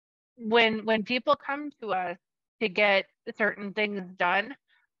when people come to us to get certain things done,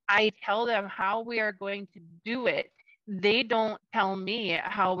 I tell them how we are going to do it. They don't tell me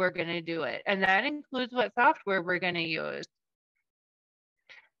how we're going to do it. And that includes what software we're going to use.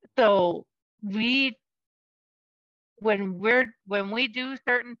 So we when we do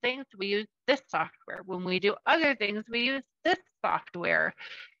certain things, we use this software. When we do other things, we use this software.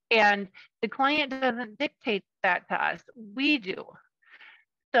 And the client doesn't dictate that to us. We do.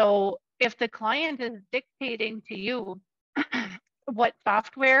 So if the client is dictating to you what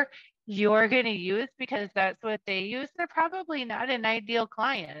software you're going to use because that's what they use, they're probably not an ideal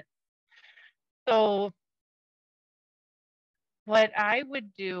client. So what I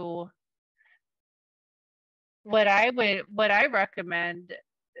would do, what I recommend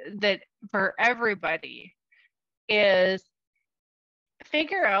that for everybody is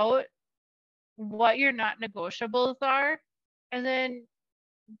figure out what your not negotiables are and then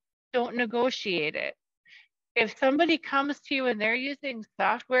don't negotiate it. If somebody comes to you and they're using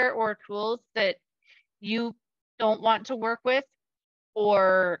software or tools that you don't want to work with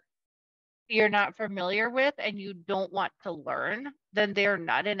or you're not familiar with and you don't want to learn, then they're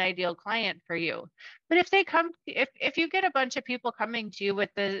not an ideal client for you. But if they come, if you get a bunch of people coming to you with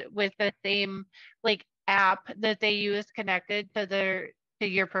the same like app that they use connected to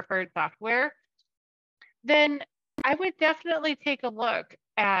your preferred software, then I would definitely take a look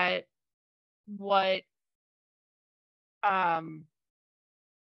at what and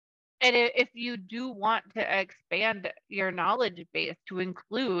if you do want to expand your knowledge base to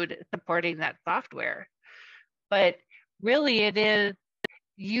include supporting that software. But really it is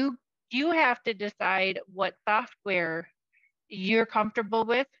you have to decide what software you're comfortable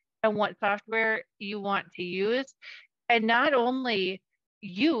with and what software you want to use. And not only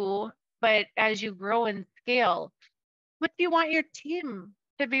you, but as you grow and scale, what do you want your team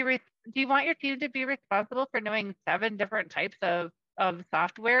to be? Do you want your team to be responsible for knowing 7 different types of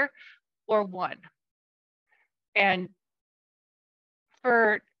software or one? And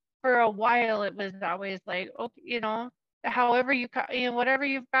for a while, it was always like, okay, however whatever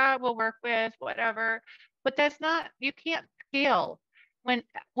you've got, we'll work with, whatever. But that's not, you can't scale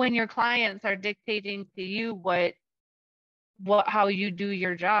when your clients are dictating to you how you do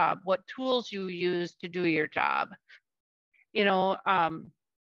your job, what tools you use to do your job.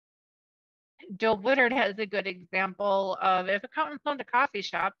 Joe Woodard has a good example of if accountants owned a coffee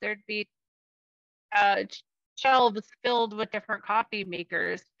shop, there'd be shelves filled with different coffee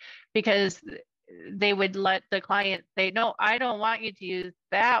makers because they would let the client say, no, I don't want you to use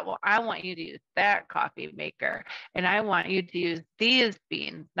that. Well, I want you to use that coffee maker. And I want you to use these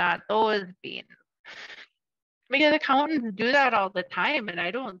beans, not those beans. Because accountants do that all the time. And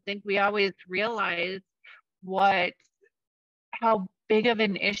I don't think we always realize how big of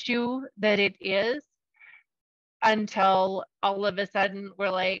an issue that it is until all of a sudden we're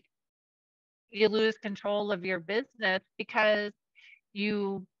like, you lose control of your business because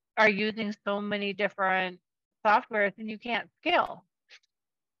you are using so many different softwares and you can't scale.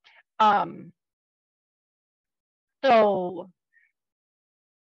 So,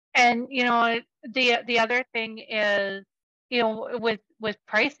 and the other thing is, with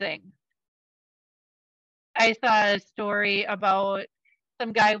pricing, I saw a story about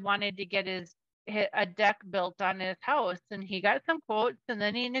some guy wanted to get a deck built on his house and he got some quotes and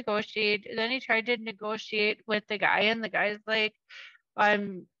then he tried to negotiate with the guy and the guy's like,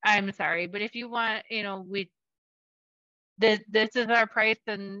 I'm sorry, but if you want, this is our price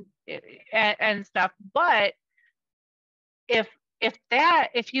and stuff. But if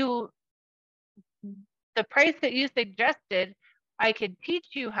the price that you suggested, I could teach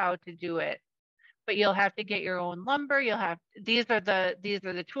you how to do it, but you'll have to get your own lumber. These are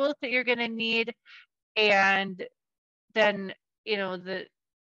the tools that you're going to need. And then, the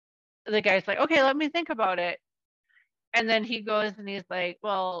guy's like, okay, let me think about it. And then he goes and he's like,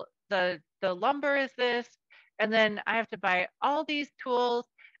 well, the lumber is this, and then I have to buy all these tools,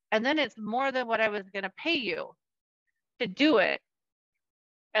 and then it's more than what I was going to pay you to do it.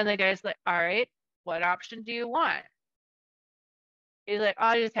 And the guy's like, all right, what option do you want? He's like,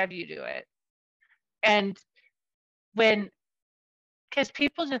 I'll just have you do it. And because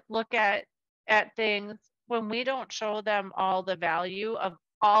people just look at things, when we don't show them all the value of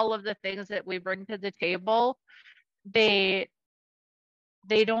all of the things that we bring to the table, they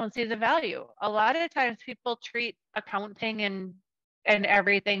don't see the value. A lot of times people treat accounting and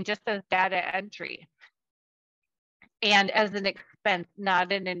everything just as data entry and as an expense,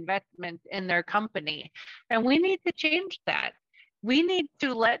 not an investment in their company. And we need to change that. We need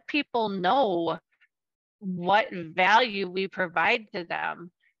to let people know what value we provide to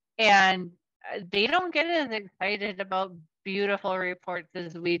them And they don't get as excited about beautiful reports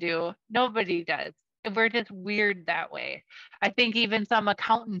as we do. Nobody does. We're just weird that way. I think even some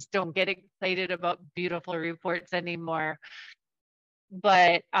accountants don't get excited about beautiful reports anymore.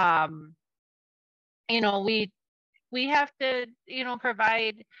 But we have to,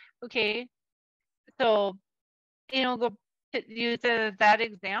 provide, okay, so, go use that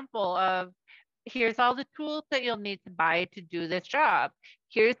example of, here's all the tools that you'll need to buy to do this job.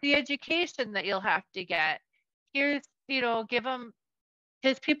 Here's the education that you'll have to get. Here's, give them,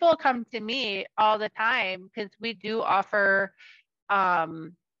 because people come to me all the time because we do offer ERC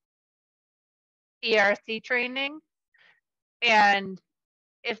training. And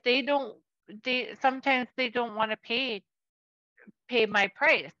if sometimes they don't want to pay my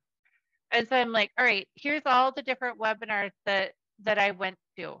price. And so I'm like, all right, here's all the different webinars that I went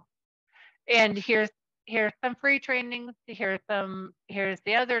to. And here's some free trainings, here's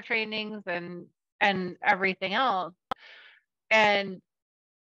the other trainings and everything else. And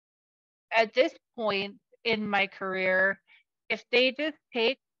at this point in my career, if they just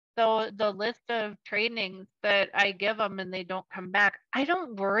take the list of trainings that I give them and they don't come back, I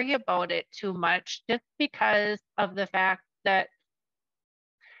don't worry about it too much, just because of the fact that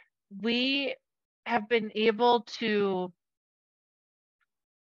we have been able to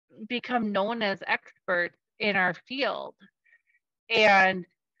become known as experts in our field. And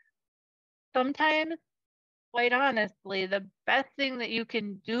sometimes, quite honestly, the best thing that you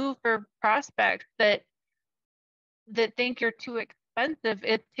can do for prospects that think you're too expensive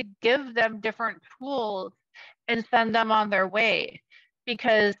is to give them different tools and send them on their way.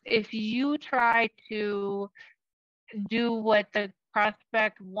 Because if you try to do what the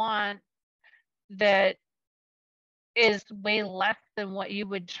prospect wants that is way less than what you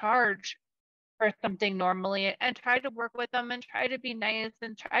would charge for something normally, and try to work with them and try to be nice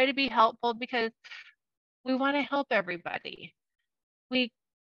and try to be helpful, because we want to help everybody.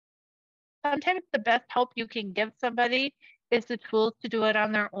 Sometimes the best help you can give somebody is the tools to do it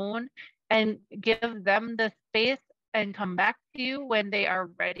on their own, and give them the space and come back to you when they are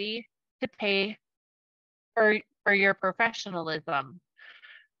ready to pay for your professionalism.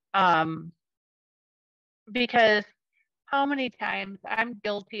 Because how many times, I'm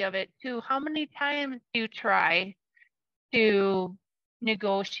guilty of it too, how many times do you try to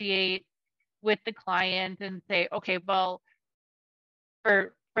negotiate with the client and say, okay, well,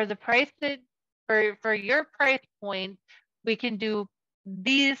 for the price that for your price point, we can do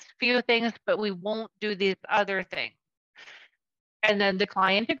these few things, but we won't do these other things. And then the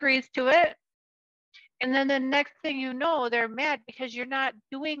client agrees to it. And then the next thing you know, they're mad because you're not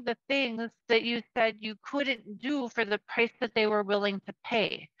doing the things that you said you couldn't do for the price that they were willing to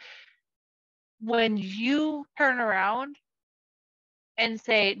pay. When you turn around and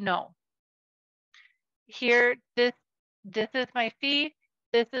say, no, here, this is my fee,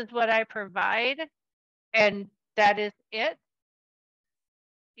 this is what I provide, and that is it.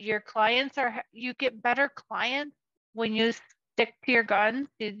 You get better clients when you stick to your guns.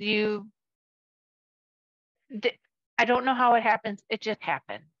 I don't know how it happens. It just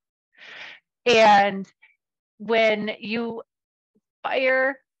happens. And when you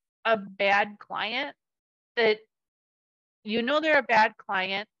fire a bad client, that they're a bad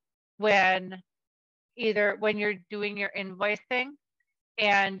client when you're doing your invoicing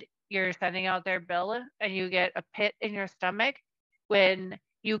and you're sending out their bill and you get a pit in your stomach, when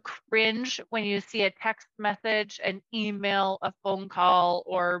you cringe when you see a text message, an email, a phone call,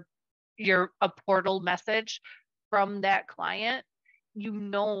 or a portal message from that client, you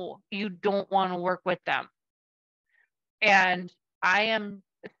don't want to work with them. And I am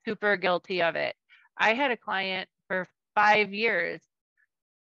super guilty of it. I had a client for 5 years,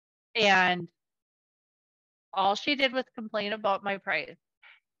 and all she did was complain about my price.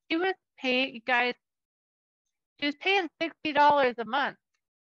 She was paying $60 a month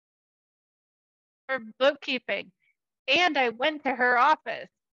for bookkeeping. And I went to her office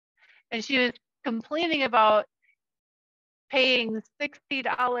and she was complaining about paying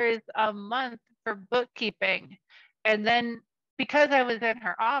 $60 a month for bookkeeping. And then because I was in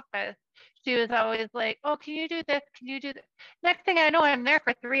her office, she was always like, oh, can you do this? Can you do this? Next thing I know, I'm there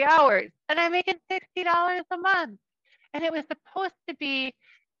for 3 hours and I'm making $60 a month. And it was supposed to be,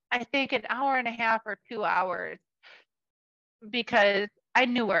 I think, an hour and a half or 2 hours, because I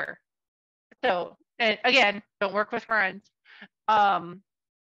knew her. So, and again, don't work with friends.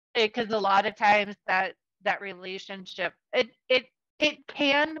 Because a lot of times that relationship, it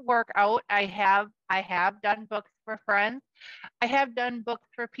can work out. I have done books for friends. I have done books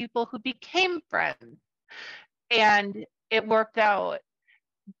for people who became friends, and it worked out.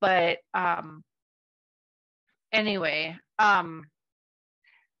 But anyway,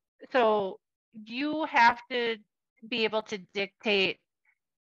 so you have to be able to dictate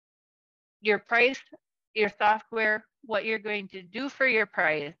your price, your software, what you're going to do for your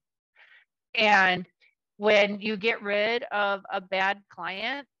price. And when you get rid of a bad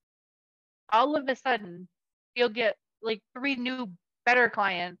client, all of a sudden you'll get like 3 new better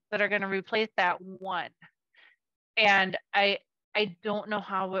clients that are going to replace that one. And I don't know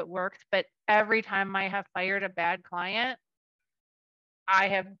how it works, but every time I have fired a bad client, I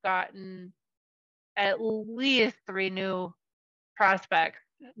have gotten at least 3 new prospects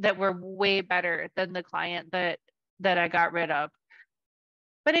that were way better than the client that I got rid of.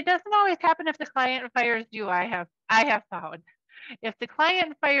 But it doesn't always happen if the client fires you. I have found if the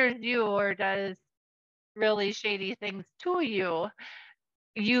client fires you or does really shady things to you,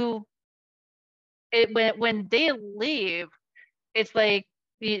 when they leave, it's like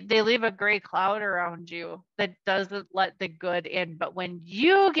they leave a gray cloud around you that doesn't let the good in. But when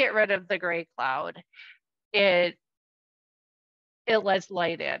you get rid of the gray cloud, it lets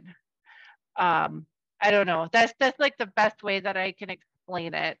light in. I don't know. That's like the best way that I can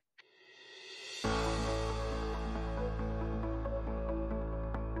explain it.